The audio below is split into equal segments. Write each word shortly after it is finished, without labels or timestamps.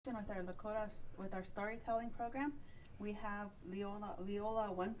With our storytelling program. We have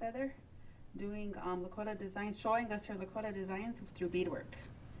Leola One Feather doing Lakota designs, showing us her Lakota designs through beadwork.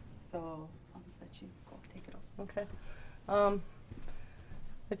 So I'll let you go take it over. Okay. Um,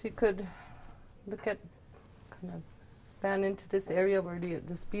 if you could look at, kind of span into this area where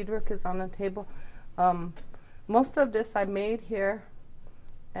this beadwork is on the table. Most of this I made here,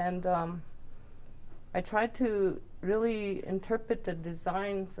 and I tried to really interpret the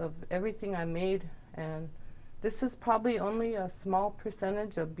designs of everything I made, and this is probably only a small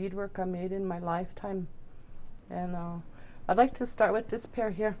percentage of beadwork I made in my lifetime. And I'd like to start with this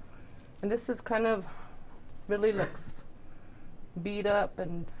pair here, and this is kind of really looks beat up,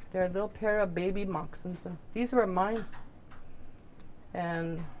 and they're a little pair of baby moccasins, and these were mine.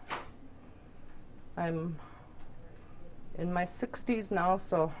 And I'm in my 60s now,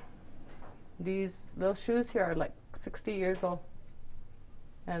 so these little shoes here are like 60 years old.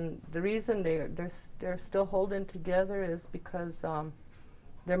 And the reason they're still holding together is because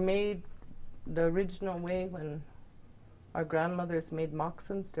they're made the original way when our grandmothers made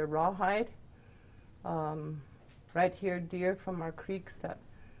moccasins. They're rawhide. Right here, deer from our creeks that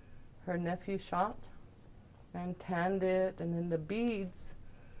her nephew shot and tanned it, and then the beads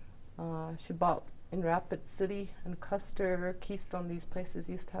she bought in Rapid City and Custer, Keystone. These places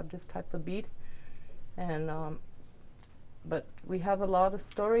used to have this type of bead, and but we have a lot of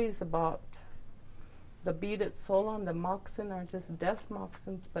stories about the beaded sole on the moccasin are just death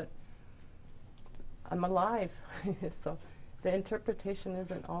moccasins, but I'm alive. So the interpretation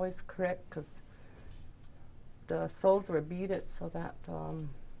isn't always correct because the soles were beaded, so that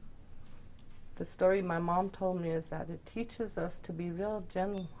the story my mom told me is that it teaches us to be real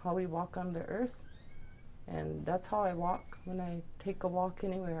gentle how we walk on the earth. And that's how I walk when I take a walk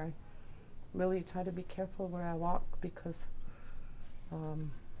anywhere. I really try to be careful where I walk, because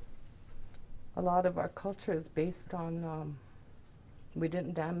a lot of our culture is based on we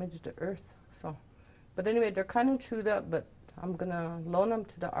didn't damage the earth. So, but anyway, they're kind of chewed up, but I'm gonna loan them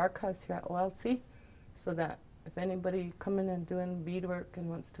to the archives here at OLC, so that if anybody coming and doing beadwork and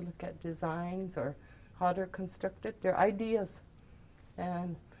wants to look at designs or how they're constructed, they're ideas.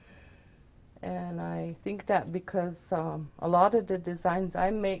 And I think that because a lot of the designs I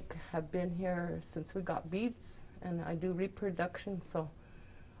make have been here since we got beads, and I do reproduction, so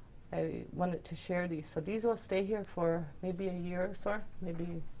I wanted to share these. So these will stay here for maybe a year or so,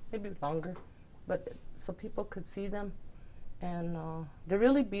 maybe longer, but so people could see them. And they're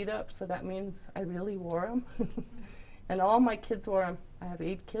really beat up, so that means I really wore them. And all my kids wore them. I have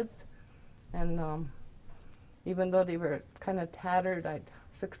 8 kids, and even though they were kind of tattered, I'd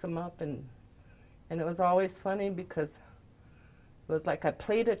fix them up, and it was always funny because it was like I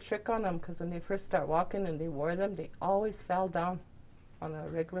played a trick on them, because when they first start walking and they wore them, they always fell down on a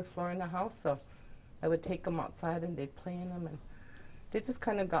regular floor in the house. So I would take them outside and they'd play in them, and they just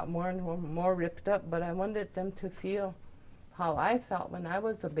kind of got more and more ripped up. But I wanted them to feel how I felt when I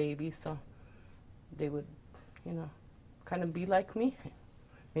was a baby, so they would, you know, kind of be like me,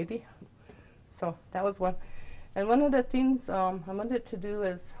 maybe. So that was one. And one of the things I wanted to do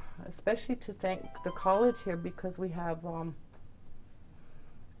is especially to thank the college here, because we have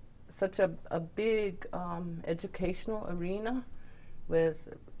such a big educational arena with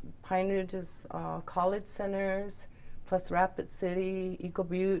Pine Ridge's college centers, plus Rapid City, Eagle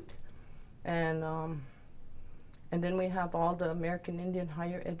Butte, and then we have all the American Indian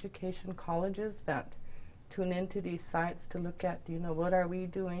higher education colleges that tune into these sites to look at, you know, what are we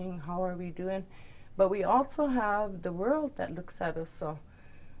doing, how are we doing. But we also have the world that looks at us. So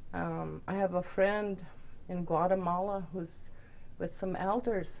I have a friend in Guatemala who's with some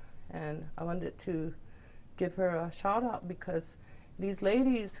elders, and I wanted to give her a shout out, because these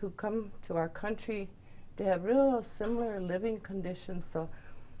ladies who come to our country, they have real similar living conditions. So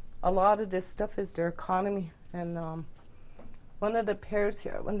a lot of this stuff is their economy. And one of the pairs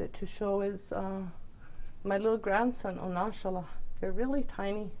here I wanted to show is my little grandson, Onashala. They're really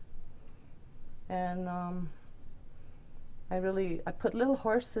tiny. And I put little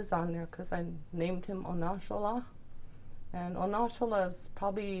horses on there because I named him Onashala. And Onashala is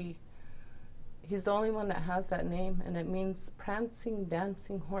probably, he's the only one that has that name, and it means prancing,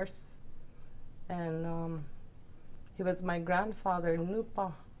 dancing horse. And he was my grandfather,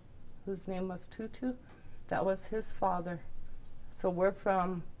 Nupa, whose name was Tutu. That was his father. So we're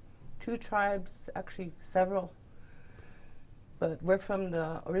from 2 tribes, actually several, but we're from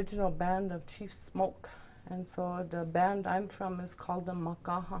the original band of Chief Smoke. And so the band I'm from is called the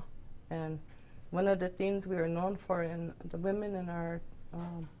Makaha. And one of the things we were known for, in the women in our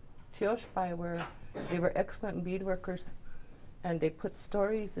Tioshpai, they were excellent beadworkers. and they put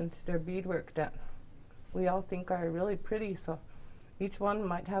stories into their beadwork that we all think are really pretty. So each one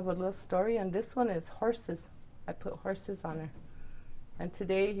might have a little story, and this one is horses. I put horses on her. And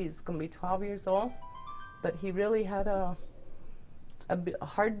today he's going to be 12 years old, but he really had a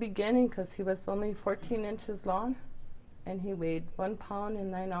hard beginning because he was only 14 inches long, and he weighed 1 pound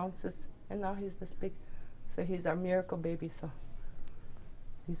and 9 ounces, and now he's this big. So he's our miracle baby. So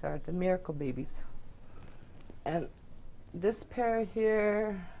these are the miracle babies. And this pair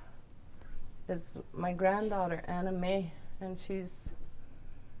here is my granddaughter, Anna Mae, and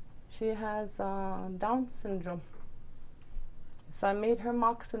she has Down syndrome. So I made her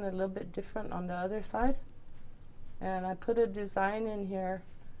moccasin a little bit different on the other side, and I put a design in here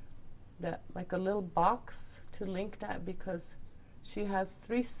that like a little box to link that, because she has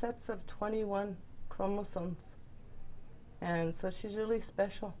 3 sets of 21 chromosomes, and so she's really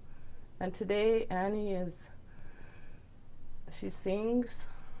special. And today Annie she sings,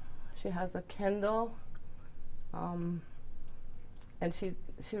 she has a Kindle, and she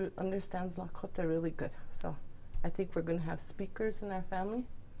understands Lakota really good. So I think we're going to have speakers in our family,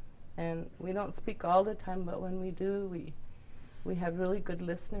 and we don't speak all the time, but when we do, we have really good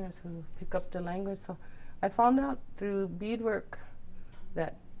listeners who pick up the language. So I found out through beadwork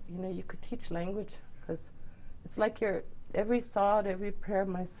that, you know, you could teach language, because it's like every thought, every prayer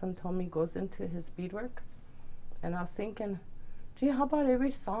my son told me goes into his beadwork. And I was thinking, gee, how about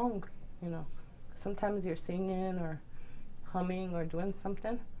every song? You know, sometimes you're singing or humming or doing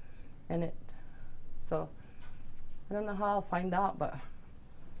something, and so I don't know how I'll find out, but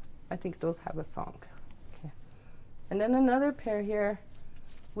I think those have a song. Okay. And then another pair here.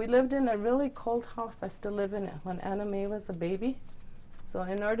 We lived in a really cold house. I still live in it, when Anna Mae was a baby. So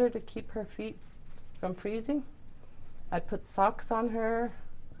in order to keep her feet from freezing, I put socks on her,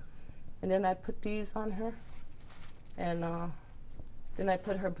 and then I put these on her, and then I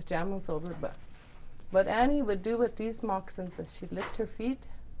put her pajamas over. But what Annie would do with these moccasins is she'd lift her feet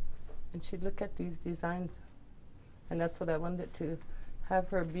and she'd look at these designs. And that's what I wanted to have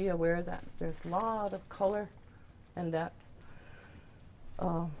her be aware, that there's a lot of color, and that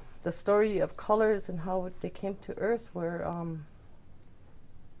the story of colors and how they came to Earth were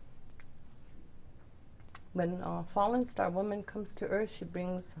when Fallen Star Woman comes to Earth, she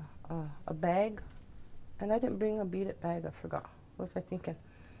brings a bag. And I didn't bring a beaded bag, I forgot. What was I thinking?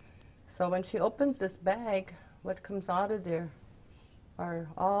 So when she opens this bag, what comes out of there are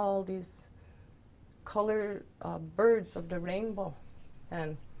all these colored birds of the rainbow.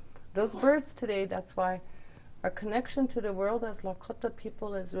 And those birds today, that's why our connection to the world as Lakota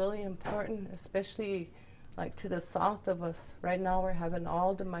people is really important, especially like to the south of us. Right now we're having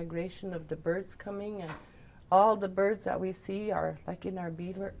all the migration of the birds coming, and all the birds that we see are like in our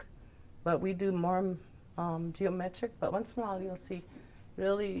beadwork. But we do more geometric, but once in a while you'll see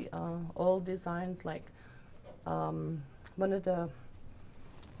really old designs. Like one of the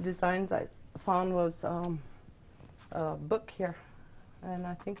designs I found was a book here, and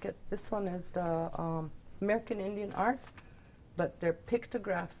I think this one is the American Indian art, but they're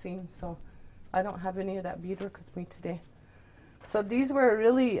pictograph scenes, so I don't have any of that beadwork with me today. So these were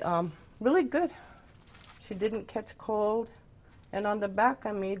really really good. She didn't catch cold. And on the back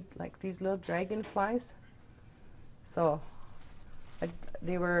I made like these little dragonflies. So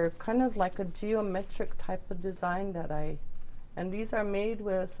they were kind of like a geometric type of design and these are made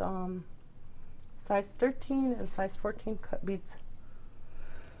with size 13 and size 14 cut beads.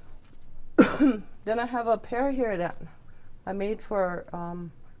 Then I have a pair here that I made for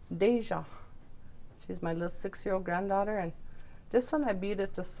Deja. She's my little 6-year-old granddaughter, and this one I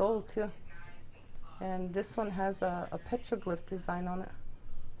beaded the sole too. And this one has a petroglyph design on it.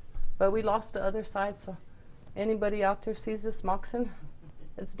 But we lost the other side, so anybody out there sees this moccasin,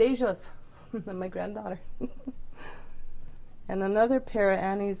 it's Deja's, my granddaughter. And another pair of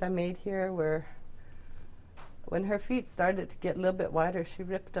Annie's I made here where when her feet started to get a little bit wider, she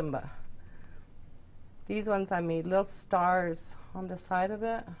ripped them. But these ones I made little stars on the side of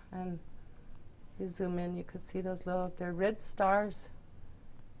it. And if you zoom in, you could see those they're red stars.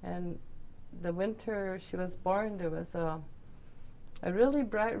 And the winter she was born, there was a really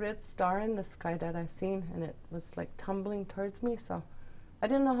bright red star in the sky that I seen, and it was like tumbling towards me. So I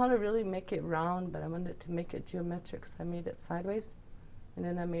didn't know how to really make it round, but I wanted to make it geometric, so I made it sideways, and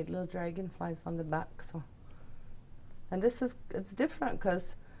then I made little dragonflies on the back. So, and it's different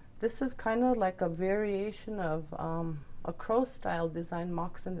because this is kind of like a variation of a crow style design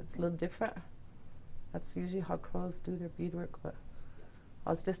moccasin. It's a little different. That's usually how crows do their beadwork, but I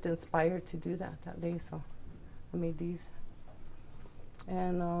was just inspired to do that day, so I made these.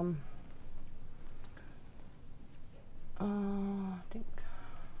 And I think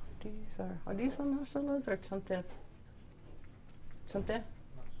these are these unashalas or chantes? Chante?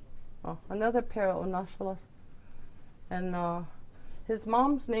 Oh, another pair of unashalas. And his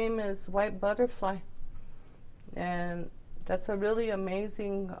mom's name is White Butterfly. And that's a really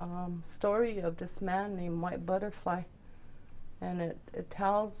amazing story of this man named White Butterfly. And it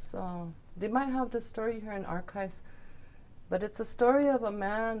tells, they might have the story here in archives, but it's a story of a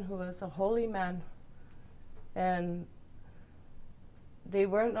man who was a holy man. And they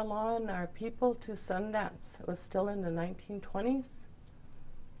weren't allowing our people to Sundance. It was still in the 1920s.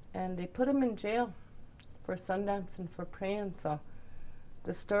 And they put him in jail for Sundance and for praying. So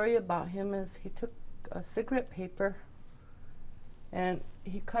the story about him is he took a cigarette paper and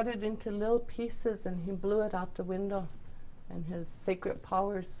he cut it into little pieces and he blew it out the window. And his sacred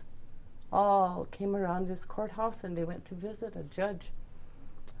powers all came around his courthouse, and they went to visit a judge.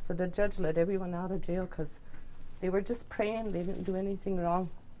 So the judge let everyone out of jail because they were just praying. They didn't do anything wrong.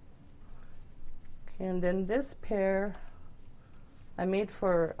 Okay, and then this pair I made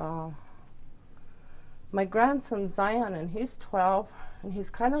for my grandson Zion, and he's 12, and he's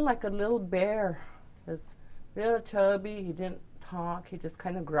kind of like a little bear. He's real chubby. He didn't talk. He just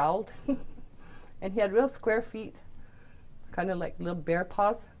kind of growled. And he had real square feet, kind of like little bear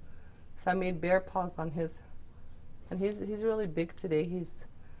paws. So I made bear paws on his. And he's really big today. He's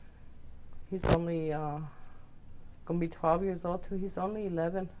only gonna be 12 years old too. He's only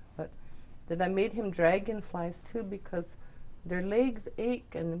 11. But then I made him dragonflies too, because their legs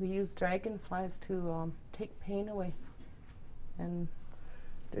ache, and we use dragonflies to take pain away. And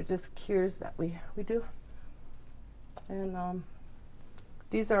they're just cures that we do. And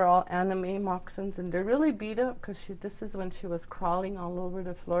these are all anime moccasins, and they're really beat up because this is when she was crawling all over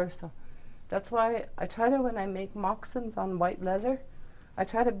the floor. So that's why I try to, when I make moccasins on white leather, I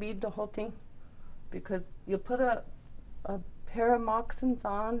try to bead the whole thing, because you put a pair of moccasins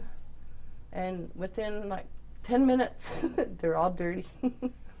on, and within like 10 minutes they're all dirty.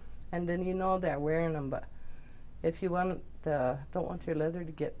 And then you know they're wearing them. But if you don't want your leather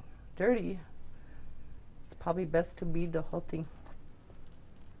to get dirty, it's probably best to bead the whole thing.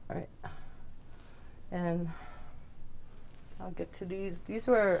 All right, and I'll get to these. These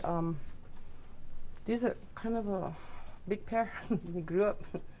are kind of a big pair. They grew up.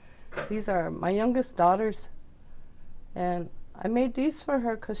 These are my youngest daughters, and I made these for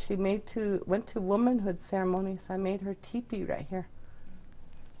her because she went to womanhood ceremonies. I made her Tipi right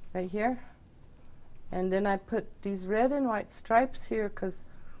here, and then I put these red and white stripes here because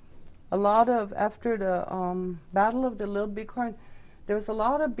after the Battle of the Little Bighorn, there was a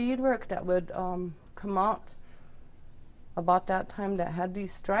lot of beadwork that would come out about that time that had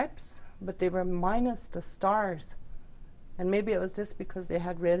these stripes, but they were minus the stars. And maybe it was just because they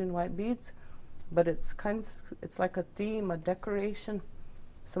had red and white beads, but it's like a theme, a decoration.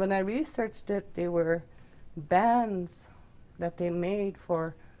 So when I researched it, they were bands that they made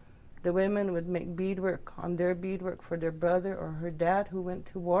for the women would make beadwork on their beadwork for their brother or her dad who went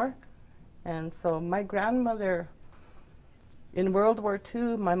to war. And so my grandmother, in World War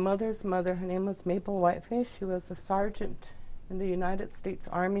II, my mother's mother, her name was Maple Whiteface. She was a sergeant in the United States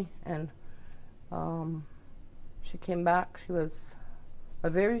Army, and she came back. She was a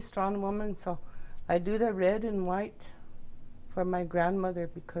very strong woman, so I do the red and white for my grandmother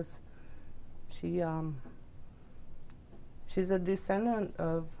because she's a descendant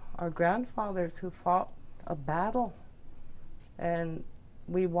of our grandfathers who fought a battle, and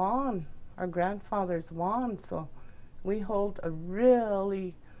we won. Our grandfathers won, so we hold a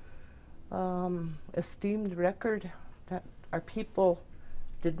really esteemed record that our people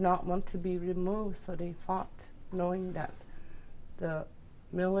did not want to be removed, so they fought knowing that the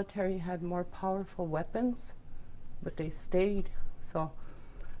military had more powerful weapons, but they stayed. So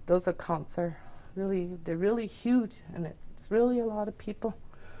those accounts are they're really huge, and it's really a lot of people.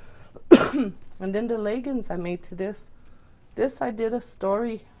 And then the leggings I made to this I did a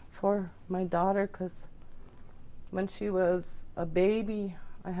story for my daughter, because when she was a baby,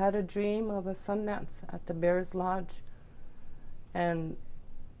 I had a dream of a Sundance at the Bears Lodge, and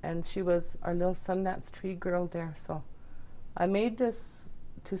she was our little Sundance tree girl there. So I made this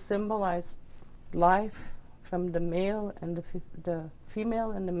to symbolize life from the male and the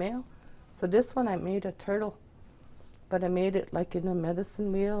female and the male. So this one I made a turtle, but I made it like in a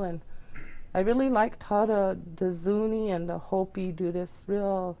medicine wheel, and I really liked how the Zuni and the Hopi do this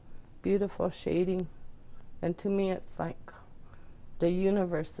real beautiful shading. And to me, it's like the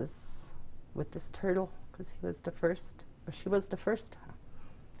universe is with this turtle, because he was the first, or she was the first.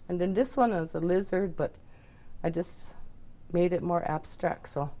 And then this one is a lizard, but I just made it more abstract.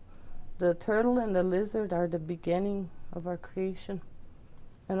 So the turtle and the lizard are the beginning of our creation.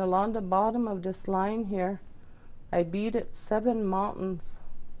 And along the bottom of this line here, I beaded 7 mountains.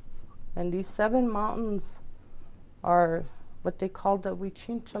 And these 7 mountains are what they call the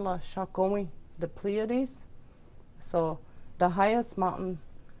Wichinchala Shakomi, the Pleiades. So the highest mountain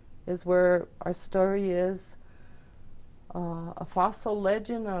is where our story is. A fossil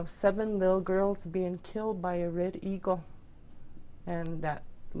legend of 7 little girls being killed by a red eagle. And that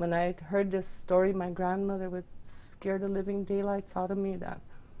when I heard this story, my grandmother would scare the living daylights out of me, that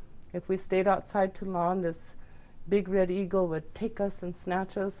if we stayed outside too long, this big red eagle would take us and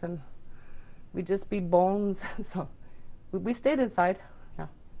snatch us, and we'd just be bones. So we stayed inside, yeah,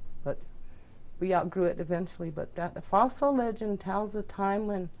 but we outgrew it eventually. But that the fossil legend tells a time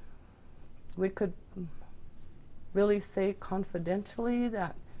when we could really say confidentially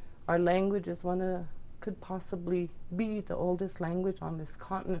that our language is could possibly be the oldest language on this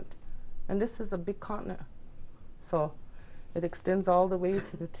continent. And this is a big continent. So it extends all the way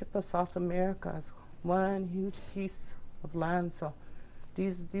to the tip of South America as one huge piece of land. So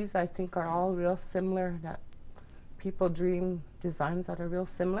these I think are all real similar, that people dream designs that are real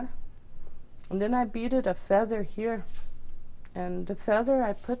similar. And then I beaded a feather here. And the feather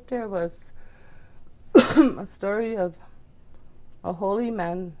I put there was a story of a holy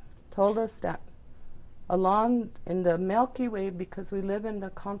man told us that along in the Milky Way, because we live in the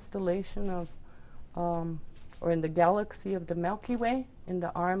constellation of, or in the galaxy of the Milky Way, in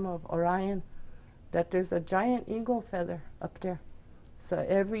the arm of Orion, that there's a giant eagle feather up there. So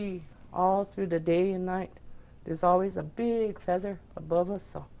all through the day and night, there's always a big feather above us.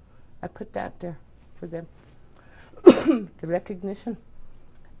 So I put that there for them, the recognition.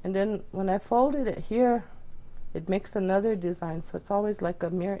 And then when I folded it here, it makes another design. So it's always like a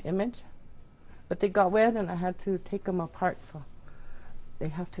mirror image. But they got wet and I had to take them apart, so they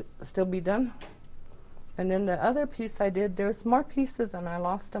have to still be done. And then the other piece I did, there's more pieces and I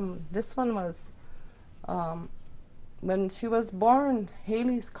lost them. This one was, when she was born,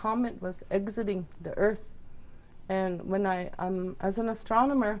 Halley's Comet was exiting the Earth. And when as an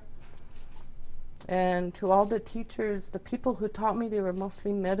astronomer, and to all the teachers, the people who taught me, they were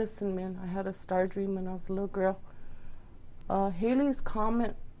mostly medicine men. I had a star dream when I was a little girl. Halley's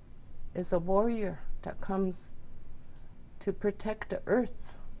Comet is a warrior that comes to protect the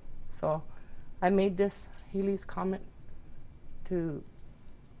Earth. So I made this Halley's Comet to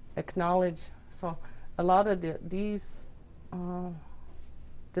acknowledge. So a lot of this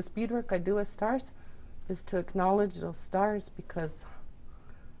beadwork I do with stars is to acknowledge those stars, because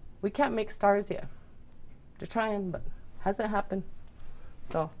we can't make stars yet. They're trying, but hasn't happened.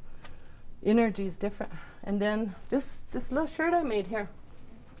 So energy is different. And then this little shirt I made here,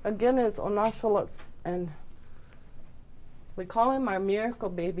 again, is Onasholas, and we call him our miracle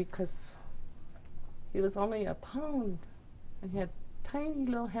baby because he was only a pound and he had tiny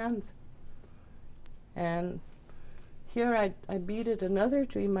little hands. And here I beaded another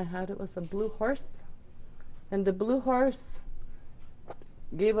dream I had. It was a blue horse, and the blue horse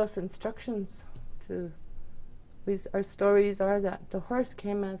gave us instructions to, our stories are that the horse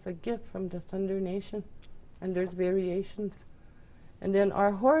came as a gift from the Thunder Nation, and there's variations. And then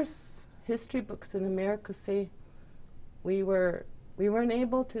our horse history books in America say we weren't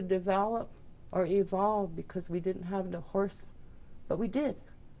able to develop or evolve because we didn't have the horse, but we did.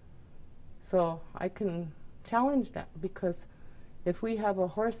 So I can challenge that, because if we have a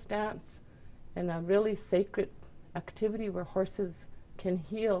horse dance and a really sacred activity where horses can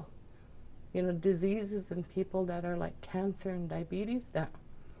heal, you know, diseases in people that are like cancer and diabetes,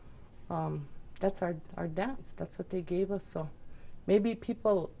 that's our dance. That's what they gave us. So maybe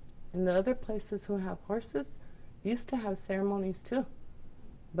people in the other places who have horses used to have ceremonies too,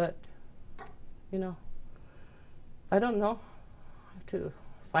 but you know, I don't know. I have to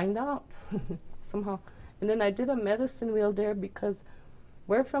find out somehow. And then I did a medicine wheel there because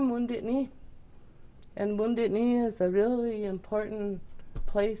we're from Wounded Knee, and Wounded Knee is a really important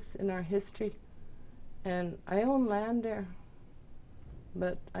place in our history, and I own land there,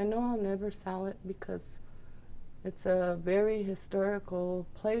 but I know I'll never sell it because it's a very historical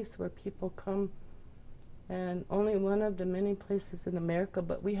place where people come, and only one of the many places in America,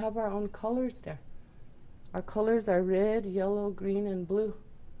 but we have our own colors there. Our colors are red, yellow, green, and blue,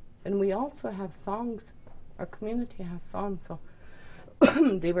 and we also have songs. Our community has songs, so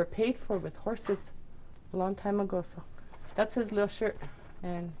they were paid for with horses a long time ago. So that's his little shirt,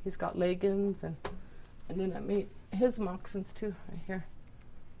 and he's got leggings, and then I made his moccasins too right here.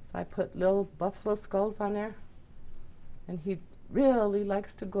 So I put little buffalo skulls on there, and he really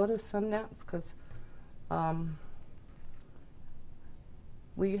likes to go to Sundance because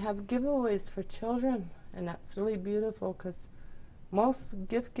we have giveaways for children, and that's really beautiful because most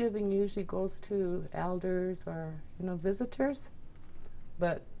gift giving usually goes to elders or, you know, visitors.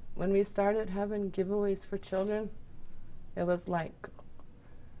 But when we started having giveaways for children, it was like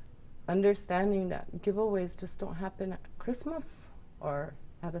understanding that giveaways just don't happen at Christmas or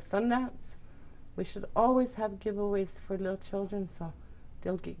at a Sundance. We should always have giveaways for little children so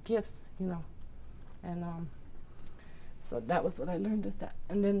they'll get gifts, you know. And so that was what I learned with that.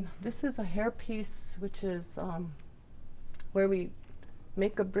 And then this is a hairpiece, which is where we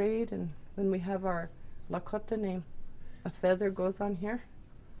make a braid, and when we have our Lakota name, a feather goes on here.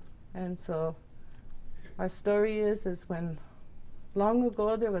 And so our story is when long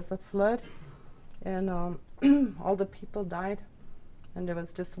ago there was a flood, and all the people died, and there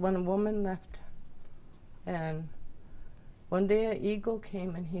was just one woman left. And one day an eagle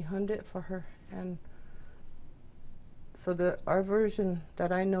came and he hunted for her. And so our version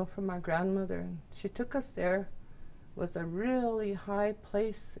that I know from our grandmother, and she took us there, was a really high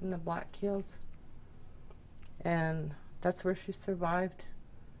place in the Black Hills. And that's where she survived.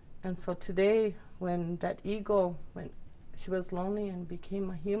 And so today, when that eagle went, she was lonely and became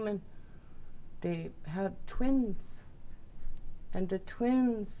a human, they had twins. And the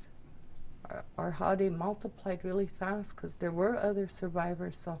twins are how they multiplied really fast, because there were other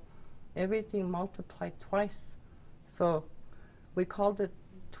survivors, so everything multiplied twice. So we called the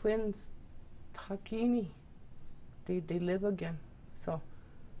twins Takini. They live again. So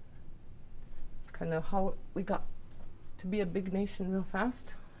it's kind of how we got to be a big nation real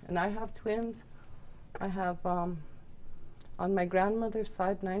fast. And I have twins. I have on my grandmother's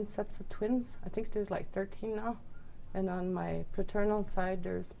side 9 sets of twins. I think there's like 13 now. And on my paternal side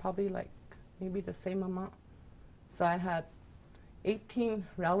there's probably like maybe the same amount. So I had 18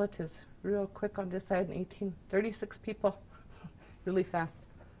 relatives real quick on this side, and 36 people really fast.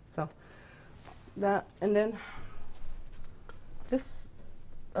 So that, and then this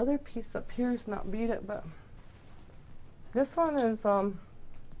other piece up here is not beaded, but this one is when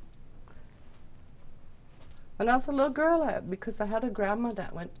I was a little girl, because I had a grandma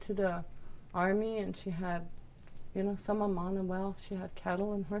that went to the army, and she had, you know, some amount of wealth. She had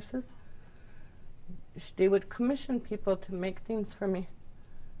cattle and horses. They would commission people to make things for me.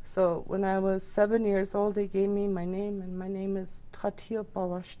 So when I was 7 years old, they gave me my name, and my name is Tatia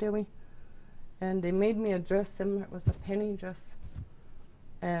Bawashtewi. And they made me a dress similar. It was a penny dress.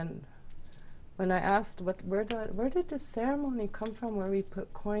 And when I asked where did this ceremony come from, where we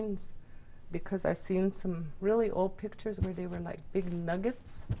put coins, because I seen some really old pictures where they were like big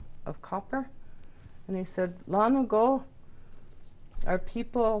nuggets of copper. And they said, long ago, our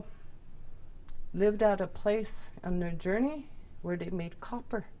people lived at a place on their journey where they made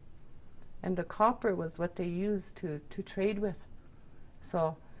copper. And the copper was what they used to trade with.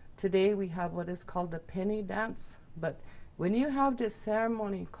 So today we have what is called the penny dance. But when you have this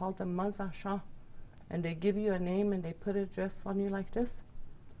ceremony called the mazasha, and they give you a name and they put a dress on you like this,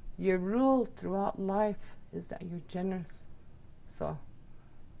 your rule throughout life is that you're generous. So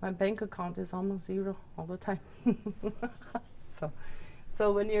my bank account is almost zero all the time.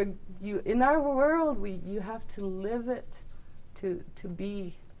 So when you in our world, you have to live it to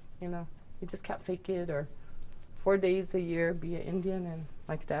be, you know, you just can't fake it, or 4 days a year be an Indian and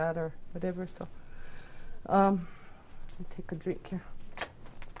like that, or whatever. So I'll take a drink here.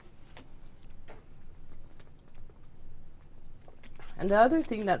 And the other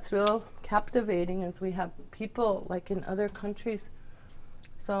thing that's real captivating is we have people like in other countries.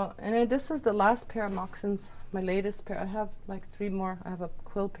 So, and this is the last pair of moccasins, my latest pair. I have like 3 more. I have a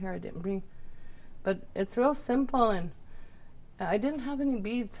quill pair I didn't bring. But it's real simple, and I didn't have any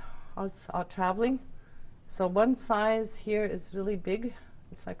beads. I was out traveling. So one size here is really big.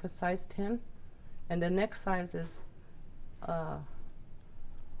 It's like a size 10. And the next size is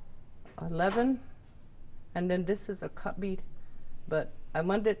 11. And then this is a cut bead. But I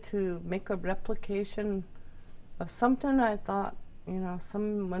wanted to make a replication of something I thought, you know,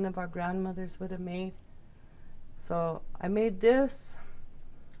 one of our grandmothers would have made. So I made this,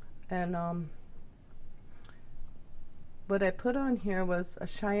 and what I put on here was a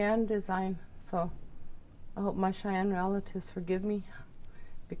Cheyenne design. So I hope my Cheyenne relatives forgive me,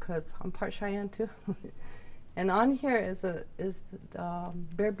 because I'm part Cheyenne too. And on here is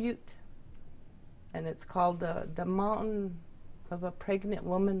Bear Butte, and it's called the mountain of a pregnant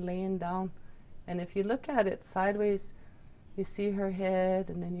woman laying down. And if you look at it sideways, you see her head,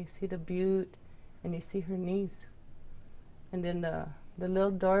 and then you see the butte, and you see her knees. And then the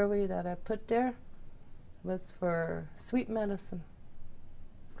little doorway that I put there was for sweet medicine.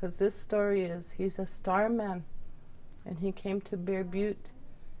 Because this story is, he's a star man, and he came to Bear Butte,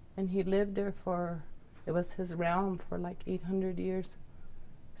 and he lived there for It was his realm for like 800 years.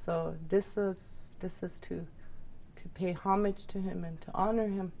 So this is to pay homage to him and to honor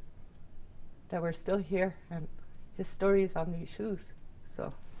him, that we're still here, and his story is on these shoes.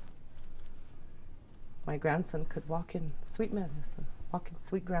 So my grandson could walk in sweet medicine, walk in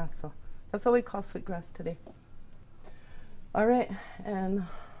sweet grass. So that's what we call sweet grass today. All right, and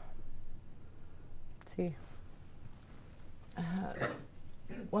let's see.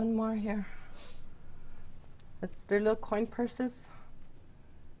 One more here. It's their little coin purses.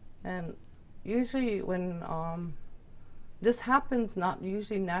 And usually when this happens, not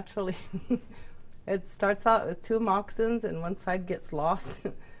usually naturally. It starts out with 2 moccasins and one side gets lost.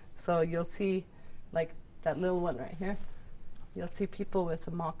 So you'll see, like that little one right here, you'll see people with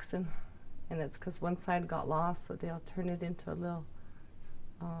a moccasin, and it's because one side got lost, so they'll turn it into a little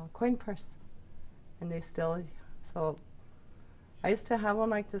coin purse. And they still, so I used to have one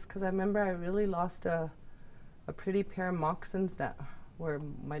like this because I remember I really lost a pretty pair of moccasins that were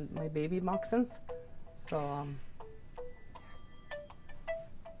my baby moccasins. So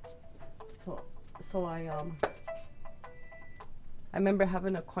I remember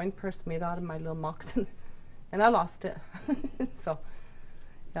having a coin purse made out of my little moccasin, and I lost it. So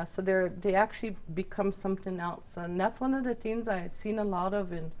yeah, so they actually become something else, and that's one of the things I've seen a lot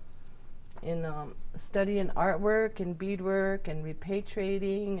of in studying artwork and beadwork and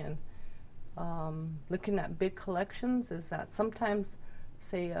repatriating and looking at big collections, is that sometimes,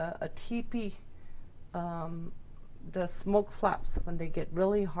 say a teepee, the smoke flaps, when they get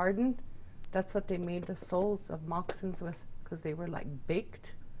really hardened, that's what they made the soles of moccasins with, because they were like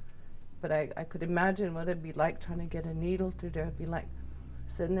baked. But I could imagine what it'd be like trying to get a needle through there. It'd be like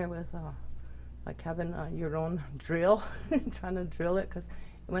sitting there with like having your own drill, trying to drill it, because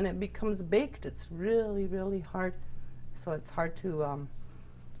when it becomes baked, it's really, really hard. So it's hard to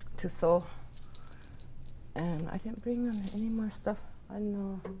sew. And I didn't bring any more stuff. I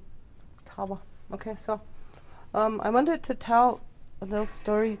know. Tawa. Okay, so I wanted to tell a little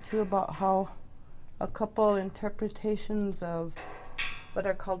story too about how a couple interpretations of what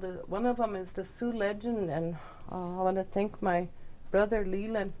are called, one of them is the Sioux legend, and I want to thank my brother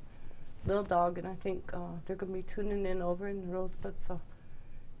Leland, Little Dog, and I think they're going to be tuning in over in Rosebud. So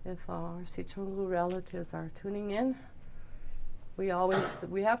if our Sichongu relatives are tuning in, we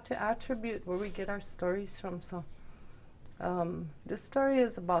have to attribute where we get our stories from. So this story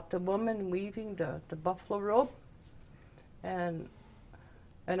is about the woman weaving the buffalo robe, and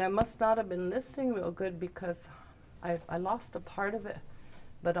I must not have been listening real good because I lost a part of it.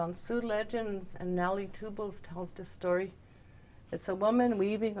 But on Sioux Legends and Nellie Tubles tells this story. It's a woman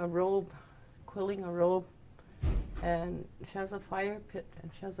weaving a robe, quilling a robe, and she has a fire pit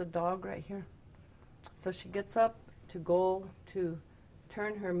and she has a dog right here. So she gets up to go to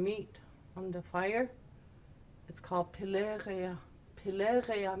turn her meat on the fire. It's called pilerea.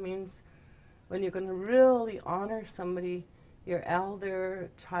 Pilerea means when you're going to really honor somebody, your elder,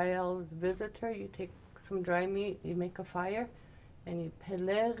 child, visitor, you take some dry meat, you make a fire, and you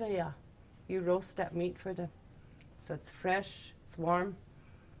pilerea, you roast that meat for them. So it's fresh, it's warm,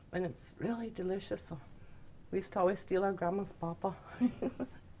 and it's really delicious. So we used to always steal our grandma's papa.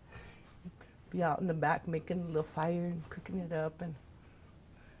 Be out in the back making a little fire and cooking it up,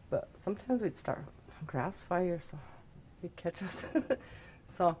 but sometimes we'd start a grass fire, so he'd catch us.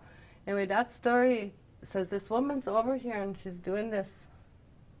 So anyway, that story says this woman's over here and she's doing this,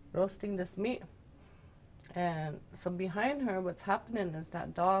 roasting this meat. And so behind her, what's happening is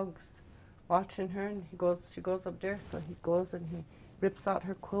that dog's watching her, and she goes up there, so he goes and he rips out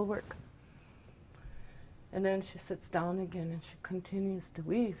her quill work. And then she sits down again and she continues to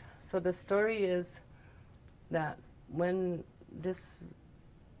weave. So the story is that when this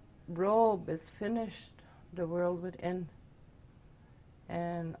robe is finished, the world would end.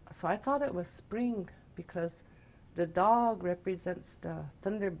 And so I thought it was spring because the dog represents the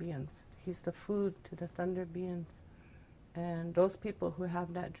thunder beings. He's the food to the thunder beings. And those people who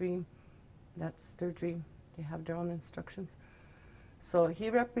have that dream, that's their dream. They have their own instructions. So he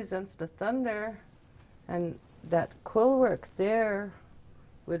represents the thunder, and that quill work there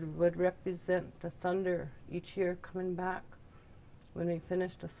would represent the thunder each year coming back when we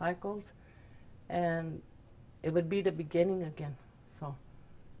finish the cycles, and it would be the beginning again. So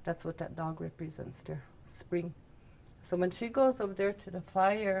that's what that dog represents there, spring. So when she goes over there to the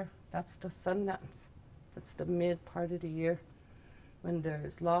fire, that's the Sundance. That's the mid part of the year when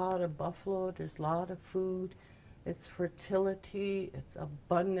there's a lot of buffalo, there's a lot of food, it's fertility, it's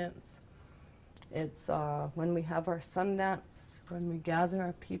abundance. It's when we have our Sundance, when we gather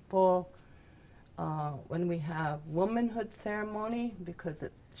our people, when we have womanhood ceremony, because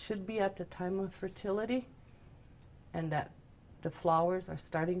should be at the time of fertility, and that the flowers are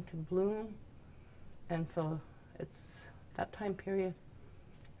starting to bloom, and so it's that time period.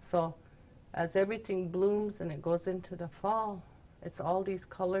 So as everything blooms and it goes into the fall, it's all these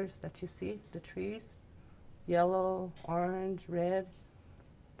colors that you see, the trees, yellow, orange, red,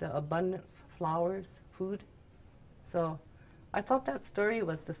 the abundance, flowers, food. So I thought that story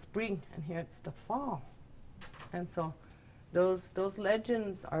was the spring, and here it's the fall. And so those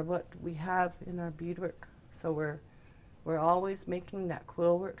legends are what we have in our beadwork. So we're always making that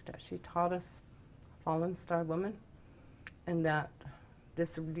quill work that she taught us, Fallen Star Woman, and that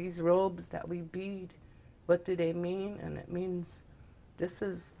these robes that we bead, what do they mean? And it means this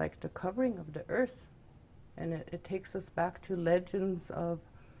is like the covering of the earth, and it takes us back to legends of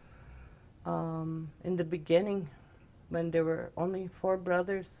in the beginning, when there were only 4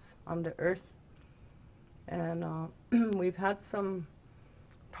 brothers on the earth, and we've had some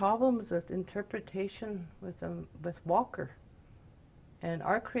problems with interpretation with Walker. And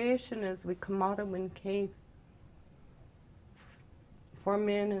our creation is we come out of Wind Cave, 4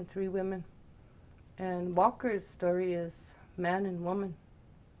 men and 3 women. And Walker's story is man and woman.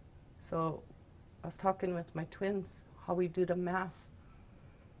 So I was talking with my twins how we do the math.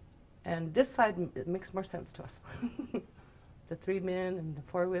 And this side, it makes more sense to us. The 3 men and the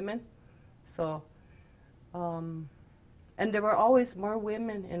 4 women. So, and there were always more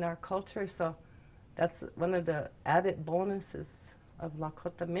women in our culture, so that's one of the added bonuses of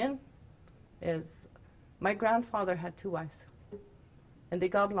Lakota men, is my grandfather had 2 wives, and they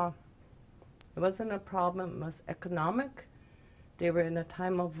got along. It wasn't a problem, it was economic. They were in a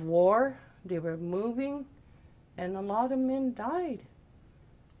time of war, they were moving, and a lot of men died.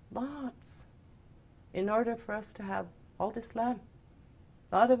 Lots. In order for us to have all this land.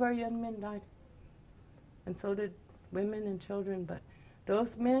 A lot of our young men died. And so did women and children, but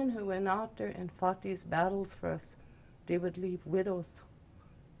those men who went out there and fought these battles for us, they would leave widows.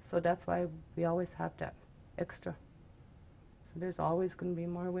 So that's why we always have that extra. So there's always going to be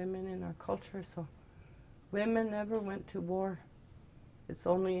more women in our culture. So women never went to war. It's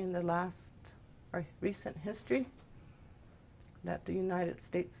only in the last or recent history that the United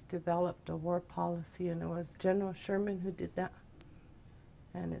States developed a war policy, and it was General Sherman who did that.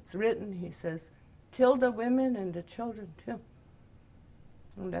 And it's written, he says, kill the women and the children too.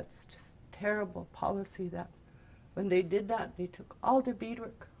 And that's just terrible policy. That when they did that, they took all their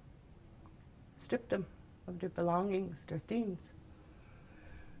beadwork, stripped them of their belongings, their things.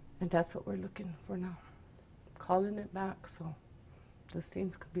 And that's what we're looking for now, calling it back so those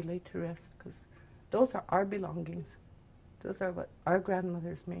things could be laid to rest, because those are our belongings. Those are what our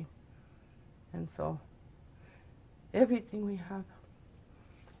grandmothers made. And so everything we have,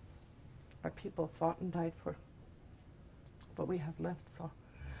 our people fought and died for, what we have left. So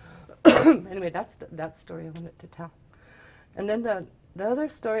anyway, that's that story I wanted to tell. And then the other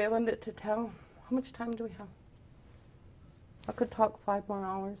story I wanted to tell, how much time do we have? I could talk 5 more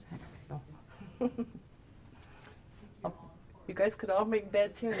hours. No. You guys could all make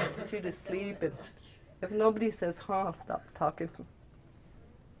beds here and put you to sleep, and if nobody says, I'll stop talking.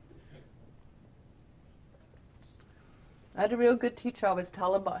 I had a real good teacher. I always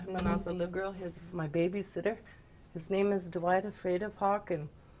tell about him when I was a little girl. He's my babysitter. His name is Dwight Afraid of Hawk, and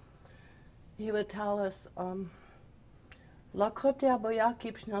he would tell us,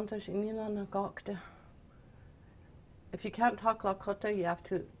 if you can't talk Lakota, you have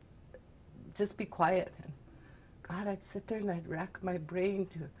to just be quiet. And God, I'd sit there and I'd rack my brain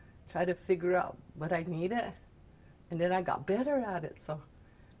to try to figure out what I needed, and then I got better at it. So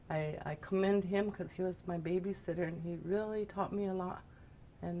I commend him, because he was my babysitter, and he really taught me a lot,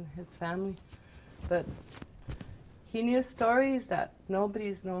 and his family. But he knew stories that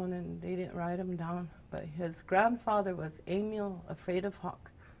nobody's known, and they didn't write them down. But his grandfather was Emil Afraid of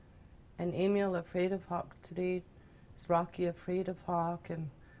Hawk, and Emil Afraid of Hawk today is Rocky Afraid of Hawk.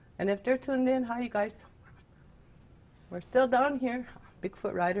 And if they're tuned in, hi you guys. We're still down here,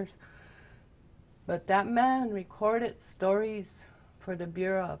 Bigfoot Riders. But that man recorded stories for the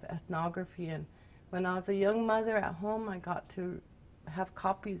Bureau of Ethnography, and when I was a young mother at home, I got to have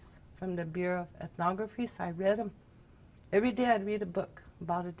copies from the Bureau of Ethnography, so I read them. Every day I'd read a book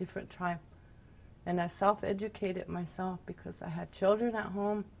about a different tribe, and I self-educated myself because I had children at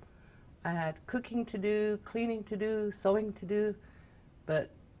home, I had cooking to do, cleaning to do, sewing to do, but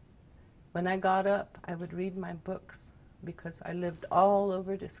when I got up, I would read my books, because I lived all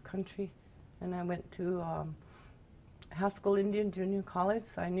over this country, and I went to Haskell Indian Junior College,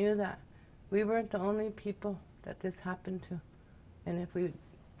 so I knew that we weren't the only people that this happened to. And if we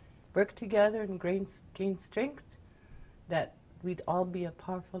work together and gain strength, that we'd all be a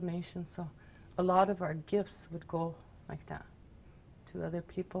powerful nation. So a lot of our gifts would go like that to other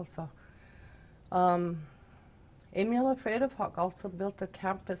people. So Emil Afredovhawk also built a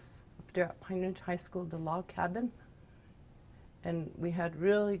campus up there at Pine Ridge High School, the log cabin. And we had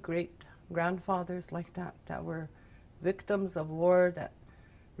really great grandfathers like that, that were victims of war, that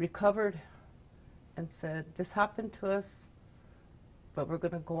recovered and said, this happened to us, but we're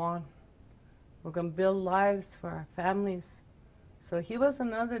going to go on. We're going to build lives for our families. So he was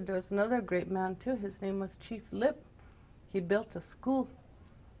another, there was another great man too. His name was Chief Lip. He built a school.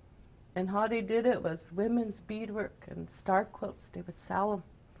 And how they did it was women's beadwork and star quilts. They would sell them.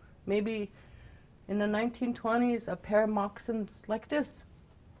 Maybe in the 1920s, a pair of moccasins like this.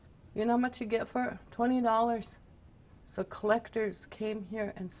 You know how much you get for it? $20. So collectors came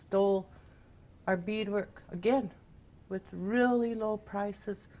here and stole our beadwork, again, with really low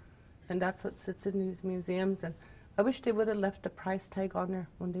prices. And that's what sits in these museums. And I wish they would have left the price tag on there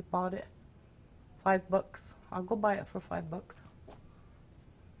when they bought it. $5. I'll go buy it for $5.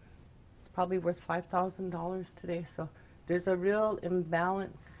 It's probably worth $5,000 today. So there's a real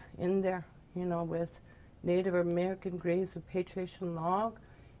imbalance in there, you know, with Native American graves, repatriation log,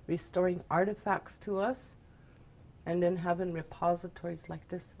 restoring artifacts to us, and then having repositories like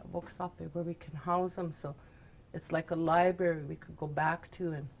this at Woksape where we can house them. So it's like a library we could go back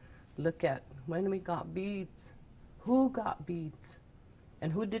to and look at when we got beads, who got beads,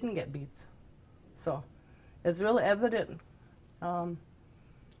 and who didn't get beads. So it's real evident.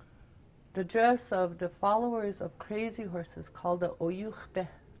 The dress of the followers of Crazy Horse is called the Oyuchbe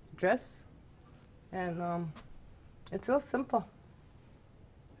dress. And it's real simple.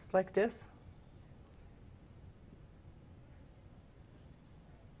 It's like this.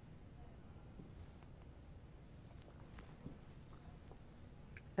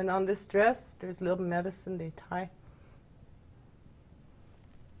 And on this dress, there's little medicine they tie.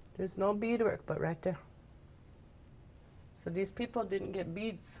 There's no beadwork, but right there. So these people didn't get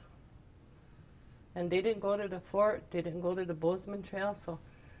beads. And they didn't go to the fort, they didn't go to the Bozeman Trail, so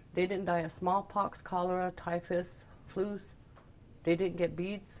they didn't die of smallpox, cholera, typhus, flus. They didn't get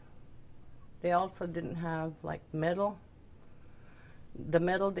beads. They also didn't have like metal. The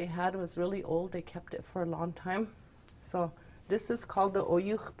metal they had was really old, they kept it for a long time. So this is called the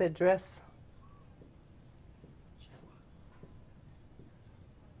Oyuchbe dress.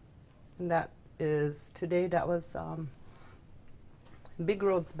 And that is, today that was Big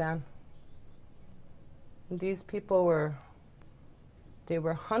Road's band. These people were, they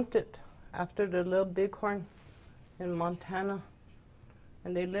were hunted after the little bighorn in Montana,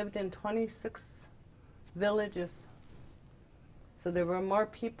 and they lived in 26 villages. So there were more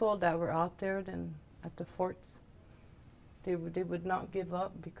people that were out there than at the forts. They would not give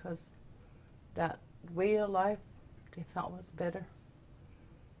up because that way of life they felt was better.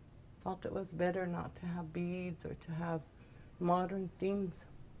 Felt it was better not to have beads or to have modern things.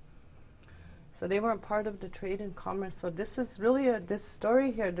 So they weren't part of the trade and commerce. So this is really this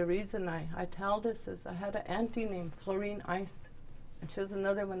story here, the reason I tell this is I had an auntie named Florine Ice, and she was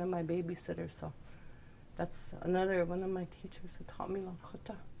another one of my babysitters. So that's another one of my teachers who taught me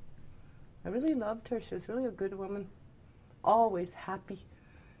Lakota. I really loved her. She was really a good woman, always happy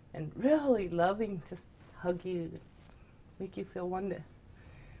and really loving, just hug you, make you feel wanted.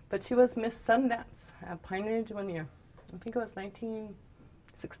 But she was Miss Sundance at Pine Ridge one year. I think it was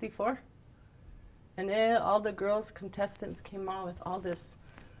 1964. And then all the girls contestants came out with all this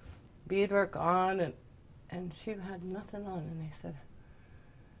beadwork on, and she had nothing on. And they said,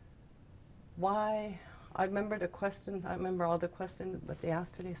 why? I remember the questions. I remember all the questions, but they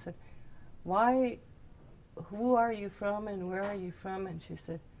asked her, they said, why, who are you from and where are you from? And she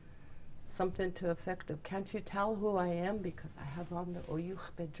said something to the effect of, can't you tell who I am because I have on the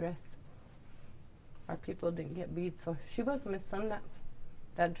Oyuchbe dress. Our people didn't get beads. So she was Miss Sundance.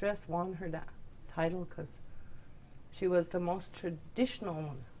 That dress won her that title because she was the most traditional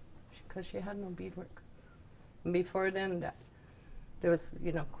one because she had no beadwork. And before then, there was,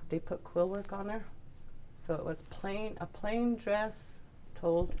 you know, they put quill work on her. So it was a plain dress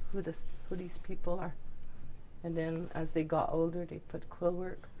told who these people are. And then as they got older, they put quill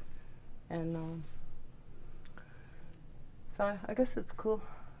work. And so I guess it's cool.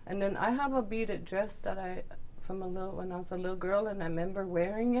 And then I have a beaded dress that when I was a little girl, and I remember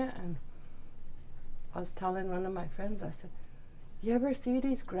wearing it, and I was telling one of my friends, I said, you ever see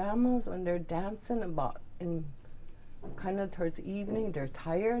these grandmas when they're dancing about in kind of towards evening, they're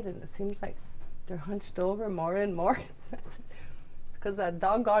tired and it seems like they're hunched over more and more? Because that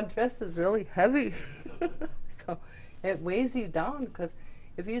doggone dress is really heavy. So it weighs you down, because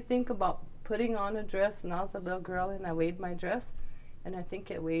if you think about putting on a dress, and I was a little girl, and I weighed my dress, and I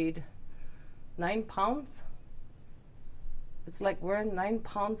think it weighed 9 pounds. It's like wearing 9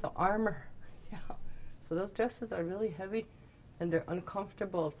 pounds of armor. Yeah. So those dresses are really heavy, and they're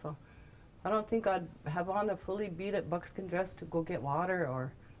uncomfortable. So I don't think I'd have on a fully beaded buckskin dress to go get water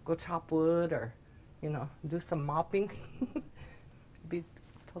or go chop wood or, you know, do some mopping. It'd be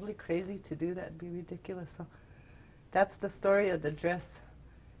totally crazy to do that. It'd be ridiculous. So that's the story of the dress.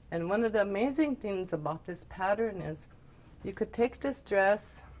 And one of the amazing things about this pattern is you could take this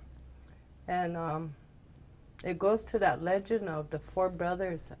dress and it goes to that legend of the 4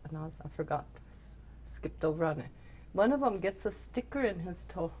 brothers. And I forgot, skipped over on it. One of them gets a sticker in his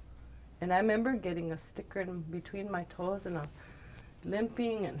toe. And I remember getting a sticker in between my toes, and I was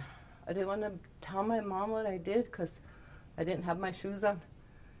limping, and I didn't want to tell my mom what I did because I didn't have my shoes on.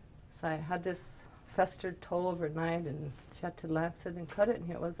 So I had this festered toe overnight, and she had to lance it and cut it, and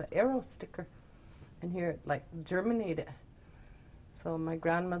here it was an arrow sticker. And here it like germinated. So my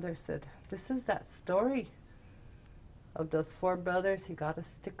grandmother said, this is that story of those 4 brothers. He got a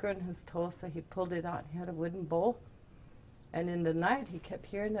sticker in his toe, so he pulled it out. He had a wooden bowl. And in the night, he kept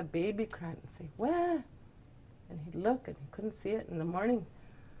hearing a baby crying and say, "Wah!" And he'd look, and he couldn't see it. In the morning,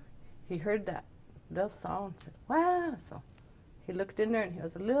 he heard that little sound, said, "Wah!" So he looked in there, and he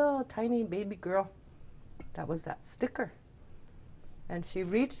was a little tiny baby girl. That was that sticker. And she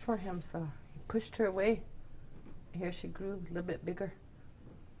reached for him, so he pushed her away. Here she grew a little bit bigger.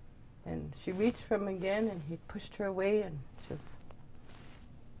 And she reached for him again, and he pushed her away, and just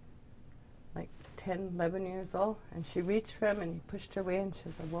 10, 11 years old, and she reached for him and he pushed her away, and she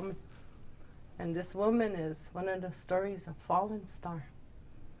was a woman. And this woman is one of the stories of Fallen Star.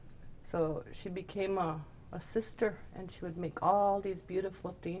 So she became a sister, and she would make all these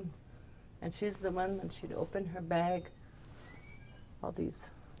beautiful things. And she's the one, when she'd open her bag, all these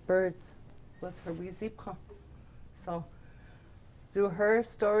birds was her wizipka. So through her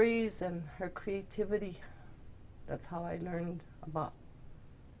stories and her creativity, that's how I learned about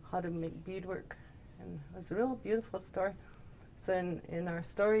how to make beadwork. And it was a real beautiful story. So in our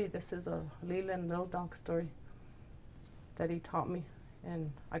story, this is a Leland Little Dog story that he taught me.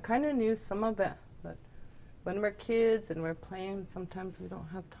 And I kind of knew some of it, but when we're kids and we're playing, sometimes we don't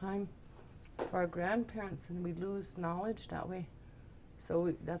have time for our grandparents, and we lose knowledge that way.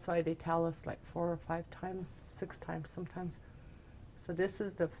 So that's why they tell us like 4 or 5 times, 6 times sometimes. So this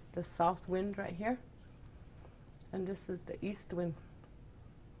is the south wind right here, and this is the east wind,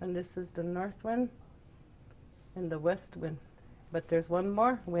 and this is the north wind, and the west wind. But there's one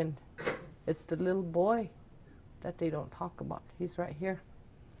more wind. It's the little boy that they don't talk about. He's right here,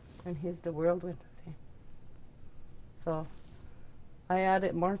 and he's the whirlwind. See? So I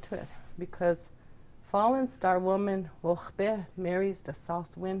added more to it because Fallen Star woman Woksape marries the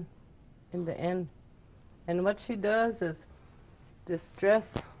south wind in the end. And what she does is this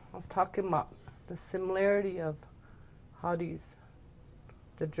dress, I was talking about the similarity of how the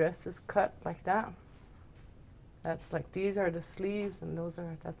dress is cut like that. That's like, these are the sleeves, and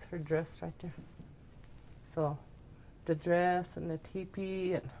that's her dress right there. So the dress and the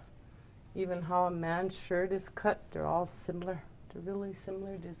tipi and even how a man's shirt is cut, they're all similar. They're really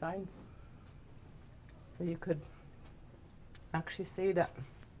similar designs. So you could actually say that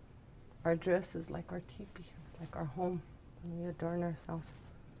our dress is like our tipi. It's like our home, and we adorn ourselves.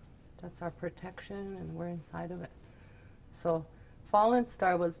 That's our protection, and we're inside of it. So Fallen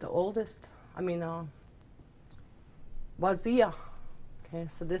Star was the oldest, Wazia. Okay,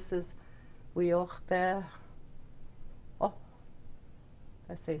 so this is Wiochpe. Oh,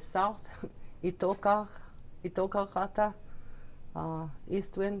 I say south. Itokar, Itokakata.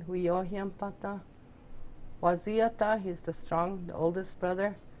 East wind, Wiohiampata. Waziata, he's the strong, the oldest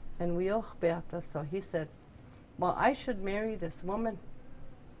brother. And Wiochbeata, so he said, well, I should marry this woman.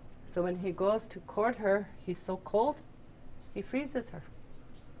 So when he goes to court her, he's so cold, he freezes her.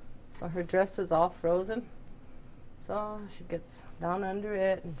 So her dress is all frozen. So she gets down under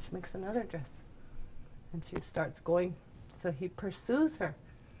it, and she makes another dress. And she starts going. So he pursues her.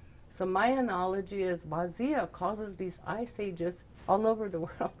 So my analogy is Wazia causes these ice ages all over the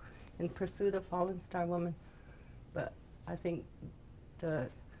world in pursuit of Fallen Star woman. But I think the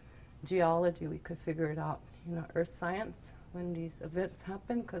geology, we could figure it out. Earth science, when these events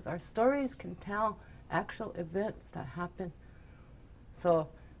happen, because our stories can tell actual events that happen. So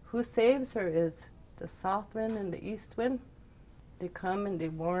who saves her is the south wind and the east wind. They come and they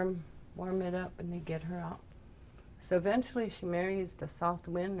warm it up, and they get her out. So eventually she marries the south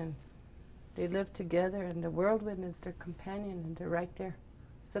wind, and they live together, and the whirlwind is their companion, and they're right there.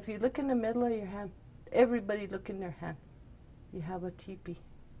 So if you look in the middle of your hand, everybody look in their hand. You have a tipi.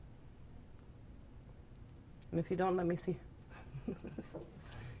 And if you don't, let me see.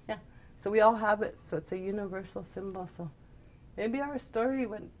 Yeah, so we all have it, so it's a universal symbol. So maybe our story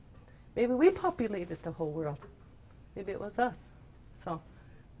went, maybe we populated the whole world. Maybe it was us. So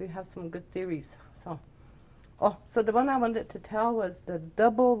we have some good theories. So, oh, so the one I wanted to tell was the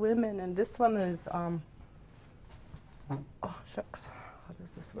double women, and this one is, oh, shucks, how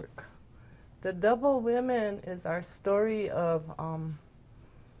does this work? The double women is our story of,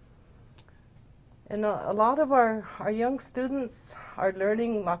 and a lot of our young students are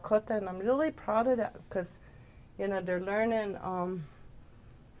learning Lakota, and I'm really proud of that because, you know, they're learning,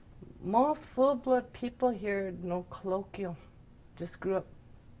 most full-blood people here know colloquial, just grew up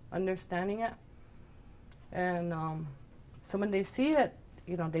understanding it. And so when they see it,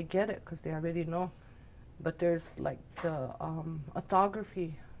 you know, they get it because they already know. But there's like the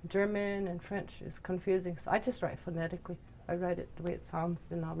orthography, German and French is confusing. So I just write phonetically. I write it the way it sounds,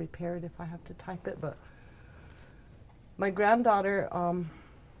 and I'll repair it if I have to type it. But my granddaughter,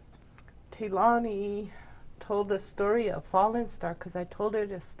 Taylani, told the story of Fallen Star because I told her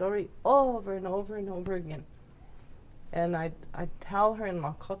this story over and over and over again. And I tell her in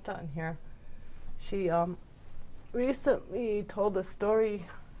Lakota in here. She recently told a story,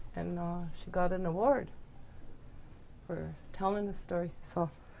 and she got an award for telling the story. So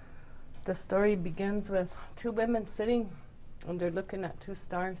the story begins with two women sitting, and they're looking at two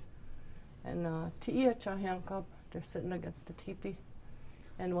stars. And Piya, they're sitting against the Tipi.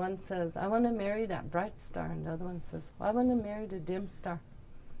 And one says, I want to marry that bright star. And the other one says, well, I want to marry the dim star.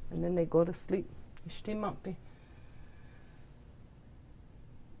 And then they go to sleep. They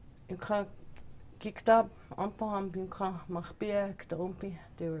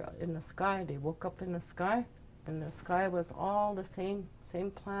were in the sky. They woke up in the sky. And the sky was all the same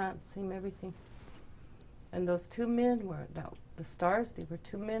plants, same everything. And those two men were, the stars, they were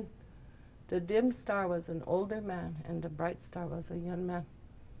two men. The dim star was an older man, and the bright star was a young man.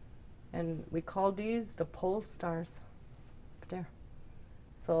 And we call these the pole stars there.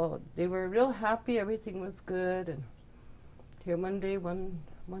 So they were real happy, everything was good. And here one day, one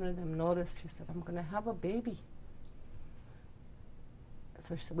of them noticed, she said, I'm going to have a baby.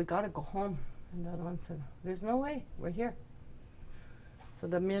 So she said, we got to go home. And the other one said, there's no way, we're here. So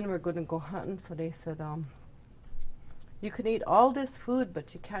the men were going to go hunting, so they said, you can eat all this food,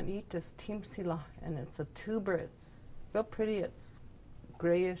 but you can't eat this timsila. And it's a tuber, it's real pretty, it's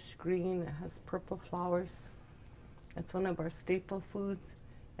grayish green, it has purple flowers. It's one of our staple foods,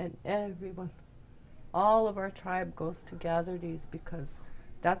 and everyone, all of our tribe goes to gather these because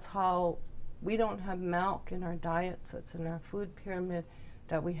that's how, we don't have milk in our diet, so it's in our food pyramid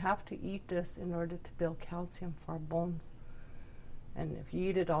that we have to eat this in order to build calcium for our bones. And if you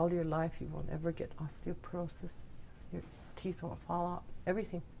eat it all your life, you won't ever get osteoporosis, your teeth won't fall out,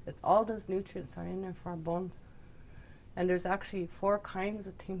 everything. It's all those nutrients are in there for our bones. And there's actually 4 kinds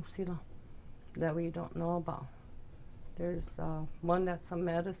of timsila that we don't know about. There's one that's a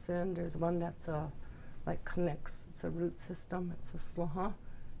medicine, there's one that's like connects, it's a root system, it's a sloha,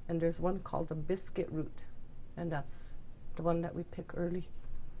 and there's one called a biscuit root, and that's the one that we pick early.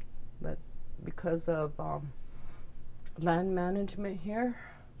 But because of land management here,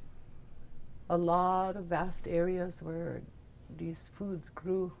 a lot of vast areas where these foods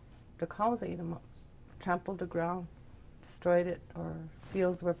grew, the cows ate them up, trampled the ground, destroyed it, or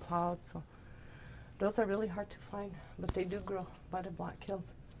fields were plowed. So those are really hard to find, but they do grow by the Black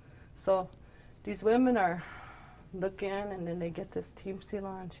Hills. So these women are looking, and then they get this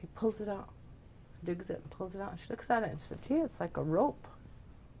timsila, and she pulls it out, digs it and pulls it out. She looks at it and she said, gee, it's like a rope,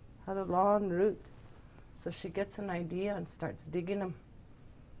 had a long root. So she gets an idea and starts digging them.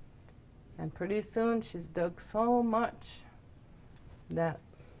 And pretty soon she's dug so much that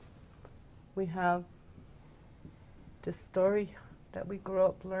we have this story that we grew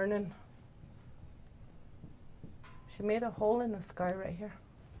up learning. She made a hole in the sky right here.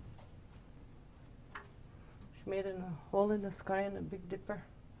 She made a hole in the sky in a Big Dipper.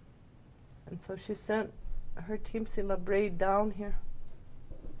 And so she sent her timsila braid down here.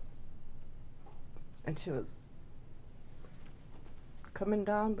 And she was coming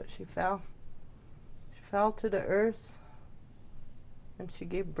down, but she fell. She fell to the earth, and she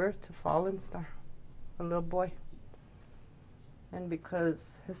gave birth to Fallen Star, a little boy. And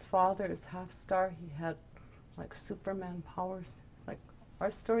because his father is half star, he had like Superman powers. It's like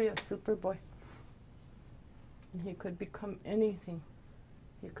our story of Superboy. And he could become anything.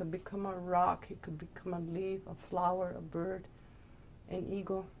 He could become a rock, he could become a leaf, a flower, a bird, an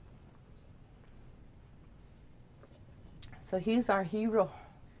eagle. So he's our hero.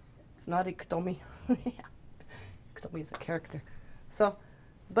 It's not Iktomi. Iktomi is a character. So,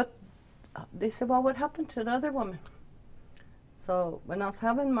 but they said, well, what happened to the other woman? So when I was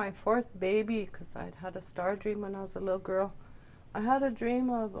having my fourth baby, because I'd had a star dream when I was a little girl, I had a dream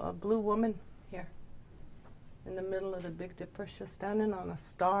of a blue woman here in the middle of the Big Dipper. She was standing on a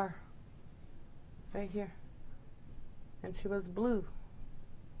star right here, and she was blue.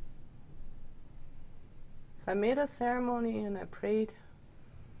 So I made a ceremony and I prayed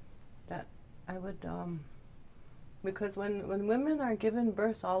that I would, because when women are given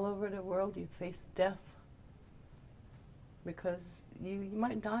birth all over the world, you face death because you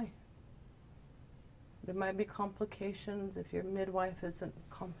might die. There might be complications if your midwife isn't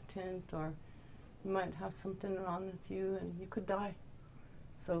competent, or you might have something wrong with you and you could die.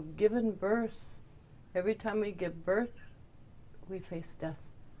 So given birth, every time we give birth, we face death.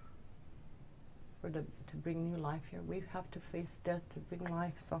 To bring new life here, we have to face death to bring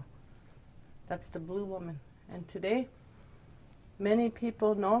life. So that's the blue woman. And today, many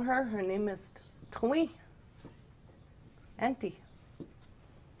people know her. Her name is Tipi, Auntie.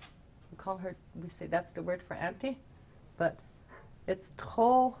 We call her, we say that's the word for auntie, but it's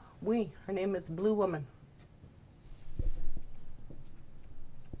Tipi. Her name is Blue Woman.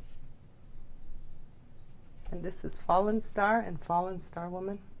 And this is Fallen Star and Fallen Star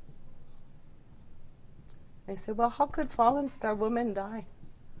Woman. They say, well, how could Fallen Star Women die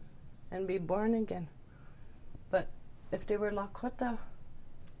and be born again? But if they were Lakota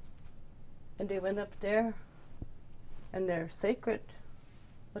and they went up there and they're sacred,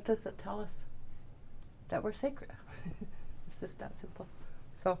 what does it tell us? That we're sacred. It's just that simple.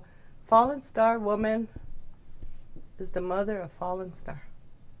 So Fallen Star Woman is the mother of Fallen Star.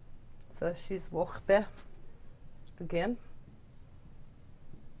 So she's Woksape again.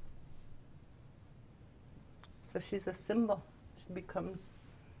 So she's a symbol.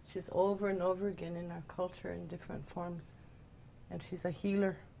 She's over and over again in our culture in different forms. And she's a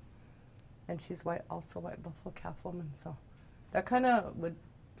healer. And she's also white buffalo calf woman. So that kind of would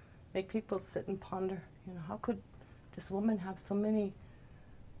make people sit and ponder, you know, how could this woman have so many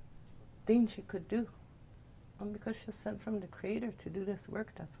things she could do? Well, because she was sent from the Creator to do this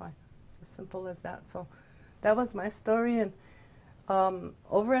work, that's why. It's as simple as that. So that was my story. And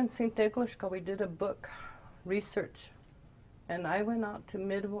over in St. Eglishka, we did a book research, and I went out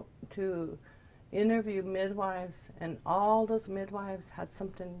to interview midwives, and all those midwives had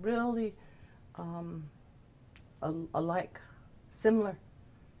something really alike, similar,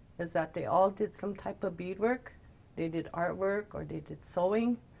 is that they all did some type of beadwork, they did artwork, or they did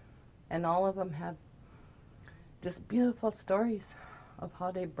sewing, and all of them had just beautiful stories of how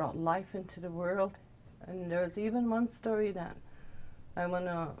they brought life into the world. And there's even one story that I want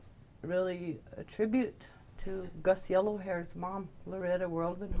to really attribute to Gus Yellowhair's mom, Loretta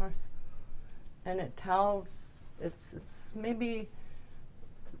Whirlwind Horse. And it tells, it's maybe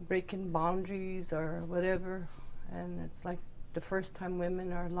breaking boundaries or whatever, and it's like the first time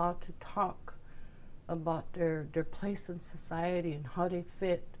women are allowed to talk about their place in society and how they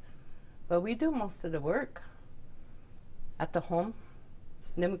fit. But we do most of the work at the home,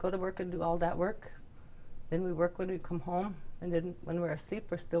 and then we go to work and do all that work. Then we work when we come home, and then when we're asleep,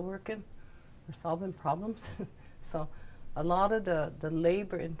 we're still working. We're solving problems. So a lot of the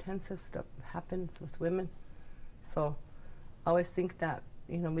labor-intensive stuff happens with women. So I always think that,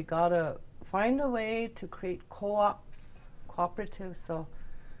 you know, we gotta find a way to create co-ops, cooperatives. So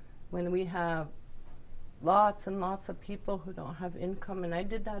when we have lots and lots of people who don't have income, and I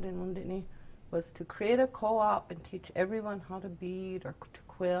did that in Wounded Knee, was to create a co-op and teach everyone how to bead or to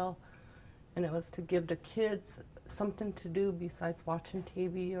quill. And it was to give the kids something to do besides watching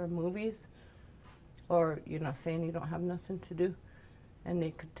TV or movies, or, you know, saying you don't have nothing to do. And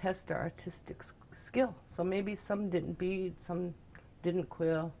they could test their artistic skill. So maybe some didn't bead, some didn't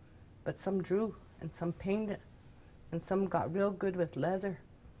quill, but some drew, and some painted, and some got real good with leather.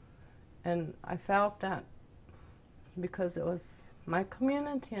 And I felt that because it was my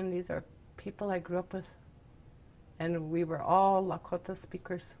community, and these are people I grew up with, and we were all Lakota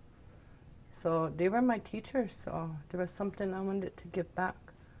speakers. So they were my teachers, so there was something I wanted to give back.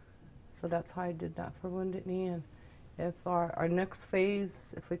 So that's how I did that for Wounded Knee. And if our next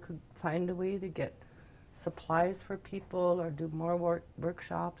phase, if we could find a way to get supplies for people or do more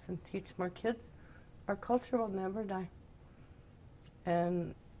workshops and teach more kids, our culture will never die.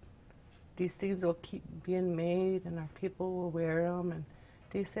 And these things will keep being made, and our people will wear them. And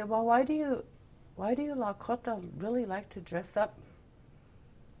they say, well, why do you Lakota really like to dress up?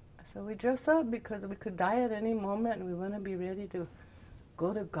 So we dress up because we could die at any moment, and we want to be ready to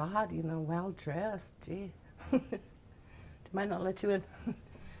go to God, you know, well dressed. Gee, they might not let you in.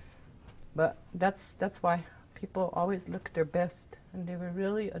 But that's why people always look their best, and they were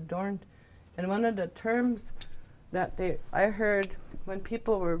really adorned. And one of the terms that I heard when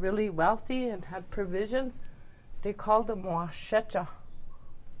people were really wealthy and had provisions, they called them washecha.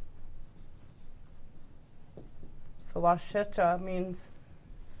 So washecha means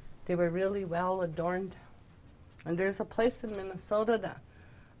they were really well adorned. And there's a place in Minnesota that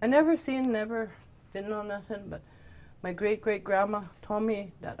I never didn't know nothing, but my great-great-grandma told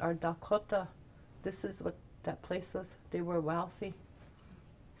me that our Dakota, this is what that place was. They were wealthy.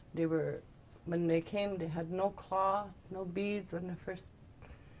 When they came, they had no cloth, no beads when the first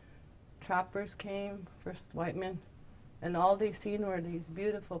trappers came, first white men. And all they seen were these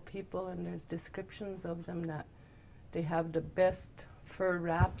beautiful people, and there's descriptions of them that they have the best fur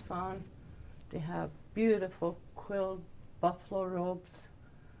wraps on. They have beautiful quilled buffalo robes.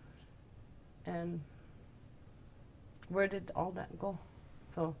 And where did all that go?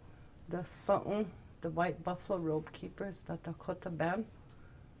 So the Sutton, the white buffalo robe keepers, the Dakota band,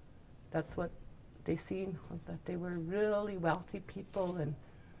 that's what they seen, was that they were really wealthy people.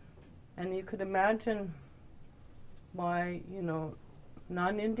 And you could imagine why, you know,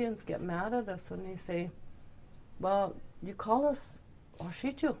 non-Indians get mad at us when they say, well, you call us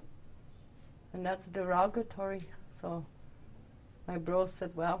Washichu, and that's derogatory. So my bro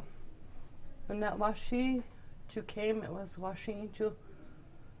said, well, when that Washichu came, it was Washichu.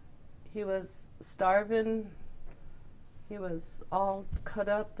 He was starving. He was all cut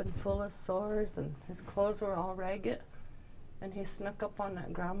up and full of sores, and his clothes were all ragged. And he snuck up on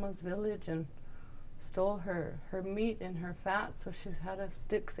that grandma's village and stole her meat and her fat. So she had a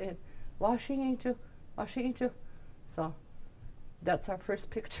stick saying, Washichu, Washichu. So that's our first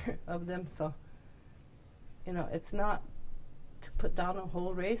picture of them. So, you know, it's not to put down a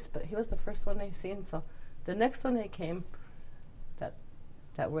whole race, but he was the first one they seen. So the next one they came,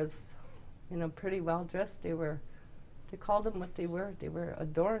 that was, you know, pretty well dressed. They called them what they were. They were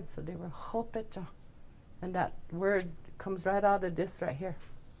adorned, so they were chopecha. And that word comes right out of this right here.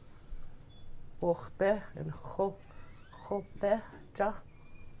 Ochbe and chopecha.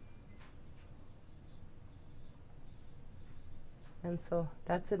 And so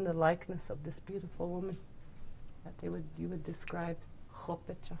that's in the likeness of this beautiful woman that you would describe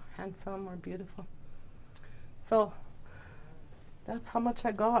chopecha, handsome or beautiful. So that's how much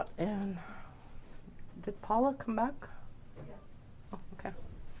I got. And did Paula come back? Yeah. Oh, okay.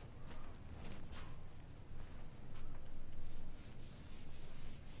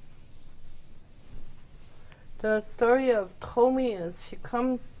 The story of Tomi is she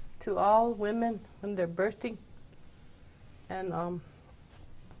comes to all women when they're birthing. And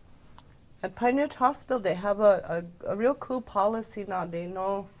at Pine Ridge Hospital, they have a real cool policy now. They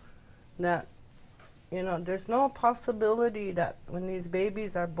know that, you know, there's no possibility that when these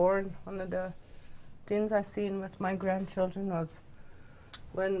babies are born, one of the things I've seen with my grandchildren was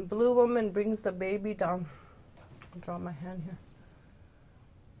when Blue Woman brings the baby down, I'll draw my hand here,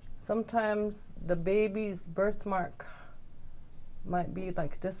 sometimes the baby's birthmark might be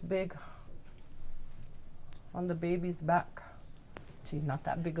like this big on the baby's back. Gee, not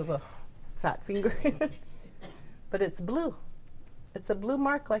that big of a fat finger. But it's blue. It's a blue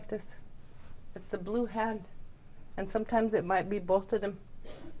mark like this. It's a blue hand. And sometimes it might be both of them.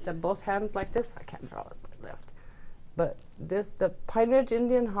 Both hands like this. I can't draw it with the left. But the Pine Ridge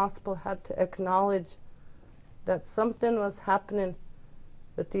Indian Hospital had to acknowledge that something was happening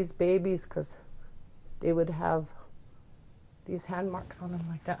with these babies because they would have these hand marks on them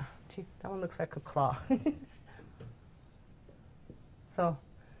like that. Gee, that one looks like a claw. So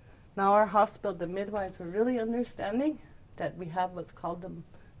now our hospital, the midwives are really understanding that we have what's called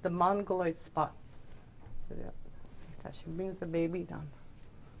the mongoloid spot. So that she brings the baby down,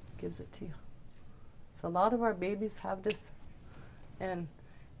 gives it to you. So a lot of our babies have this. And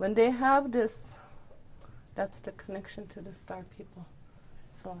when they have this, that's the connection to the star people.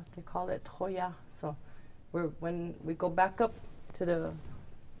 So they call it Hoya. So when we go back to the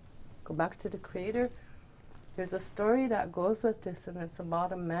Creator, there's a story that goes with this, and it's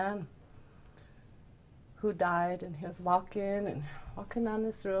about a man who died, and he was walking on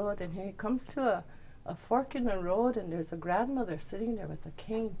this road, and he comes to a fork in the road, and there's a grandmother sitting there with a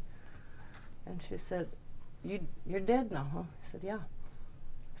cane. And she said, you're dead now, huh? He said, yeah.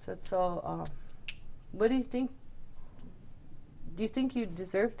 I said, so what do you think? Do you think you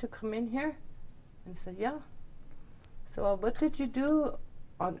deserve to come in here? And he said, yeah. So what did you do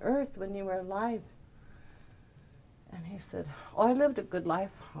on earth when you were alive? And he said, oh, I lived a good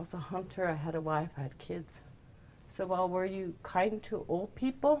life. I was a hunter, I had a wife, I had kids. So, well, were you kind to old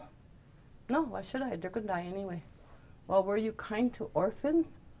people? No, why should I? They're going to die anyway. Well, were you kind to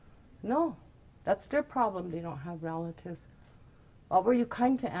orphans? No, that's their problem. They don't have relatives. Well, were you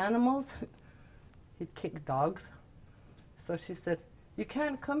kind to animals? he'd kick dogs. So she said, "You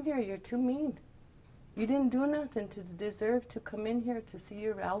can't come here, you're too mean. You didn't do nothing to deserve to come in here to see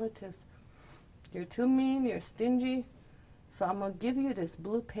your relatives. You're too mean, you're stingy, so I'm going to give you this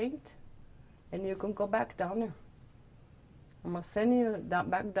blue paint, and you're going to go back down there. I'm going to send you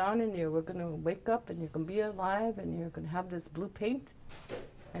back down in there. We're going to wake up, and you're going to be alive, and you're going to have this blue paint."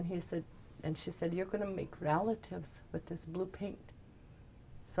 And he said, and she said, "You're going to make relatives with this blue paint.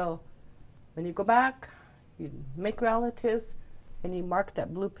 So when you go back, you make relatives, and you mark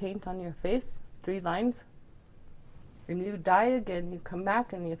that blue paint on your face, 3 lines. And you die again, you come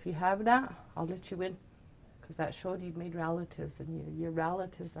back, and if you have that, I'll let you in. Because that showed you made relatives, and your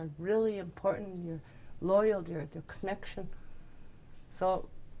relatives are really important. You're loyal, your connection." So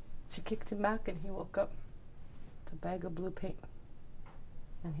she kicked him back, and he woke up with a bag of blue paint.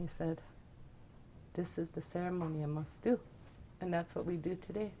 And he said, "This is the ceremony I must do." And that's what we do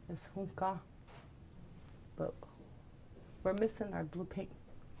today, is hunka. But we're missing our blue paint.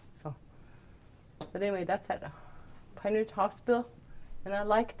 So, but anyway, that's at Pine Ridge Hospital. And I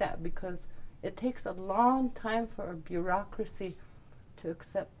like that because it takes a long time for a bureaucracy to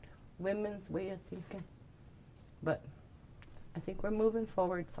accept women's way of thinking. But I think we're moving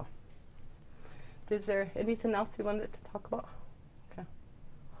forward. So, is there anything else you wanted to talk about? Okay.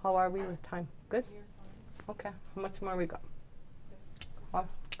 How are we with time? Good? Okay. How much more we got? Oh,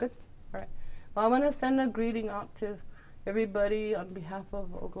 good. All right. Well, I want to send a greeting out to everybody on behalf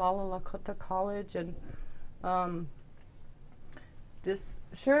of Leola Lakota College, and this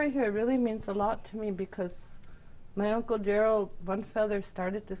Sherry here really means a lot to me because my Uncle Gerald One Feather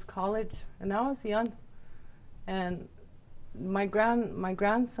started this college, and I was young, and my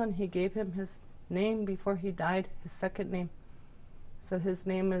grandson, he gave him his name before he died, his second name. So his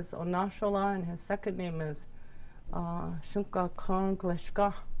name is Onashola, and his second name is Shunka Khan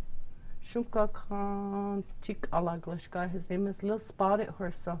Gleshka. Shunka Khan Chik Ala Gleshka. His name is Little Spotted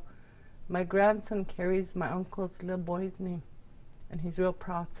Horse. So my grandson carries my uncle's little boy's name, and he's real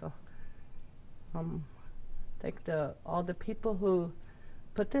proud. So thank all the people who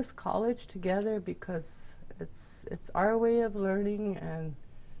put this college together, because it's our way of learning, and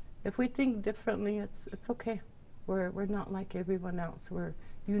if we think differently, it's okay. We're not like everyone else. We're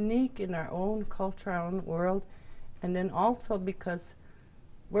unique in our own culture, our own world, and then also because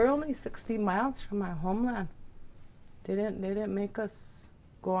we're only 60 miles from our homeland. They didn't make us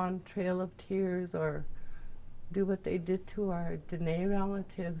go on Trail of Tears or do what they did to our Dene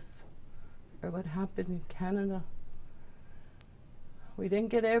relatives or what happened in Canada. We didn't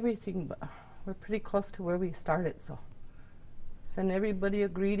get everything, but we're pretty close to where we started. So send everybody a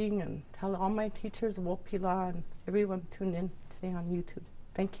greeting and tell all my teachers Wopila and everyone tuned in today on YouTube.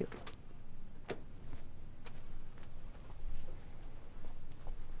 Thank you.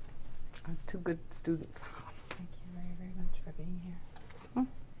 I'm 2 good students. Thank you very, very much for being here. Hmm?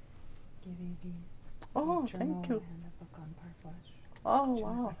 Give you these. Oh, journal thank you. And a book on parfleche. Oh, which I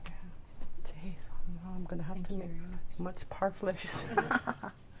wow. like to have. Jeez, I'm going to have Thank to you make very much. much parfleche.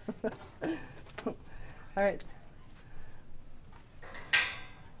 All right.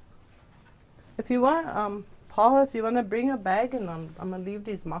 If you want, Paula, if you want to bring a bag, and I'm going to leave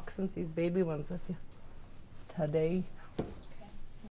these moccasins, these baby ones with you today.